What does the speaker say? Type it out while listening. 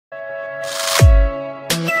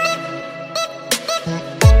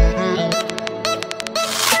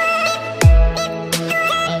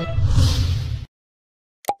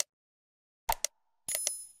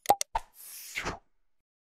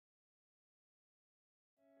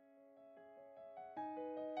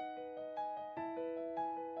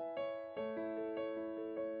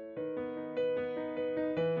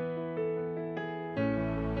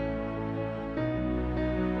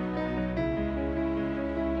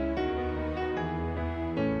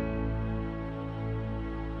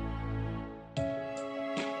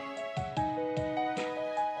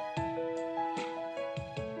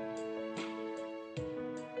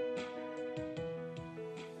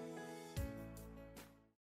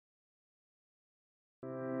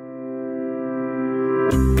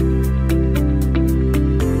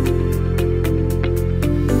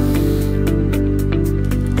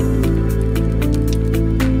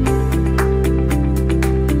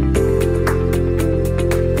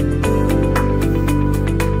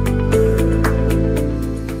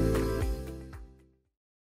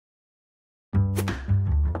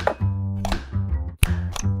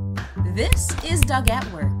This is Doug at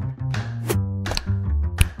work.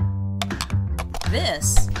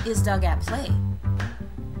 This is Doug at play.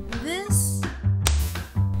 This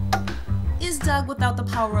is Doug without the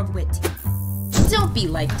power of Witeem. Don't be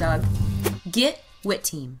like Doug. Get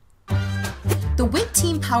Witeem. The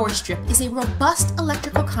Witeem Power Strip is a robust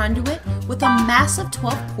electrical conduit with a massive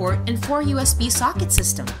 12-port and 4 USB socket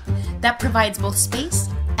system that provides both space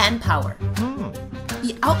and power.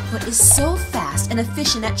 The output is so fast and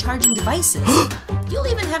efficient at charging devices, you'll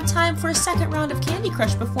even have time for a second round of Candy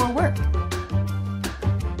Crush before work.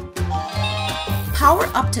 Power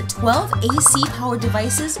up to 12 AC powered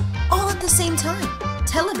devices all at the same time.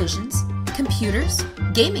 Televisions, computers,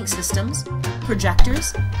 gaming systems,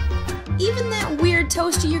 projectors, even that weird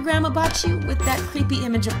toaster your grandma bought you with that creepy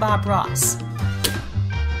image of Bob Ross.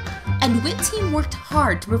 And Witeem worked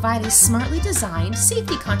hard to provide a smartly designed,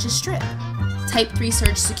 safety-conscious strip. Type 3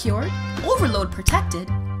 surge secured, overload protected,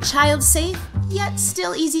 child safe, yet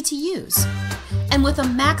still easy to use. And with a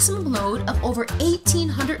maximum load of over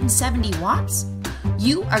 1,870 watts,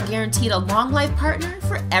 you are guaranteed a long life partner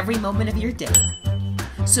for every moment of your day.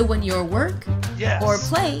 So when your work or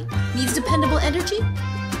play needs dependable energy,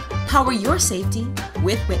 power your safety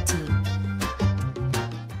with Witeem.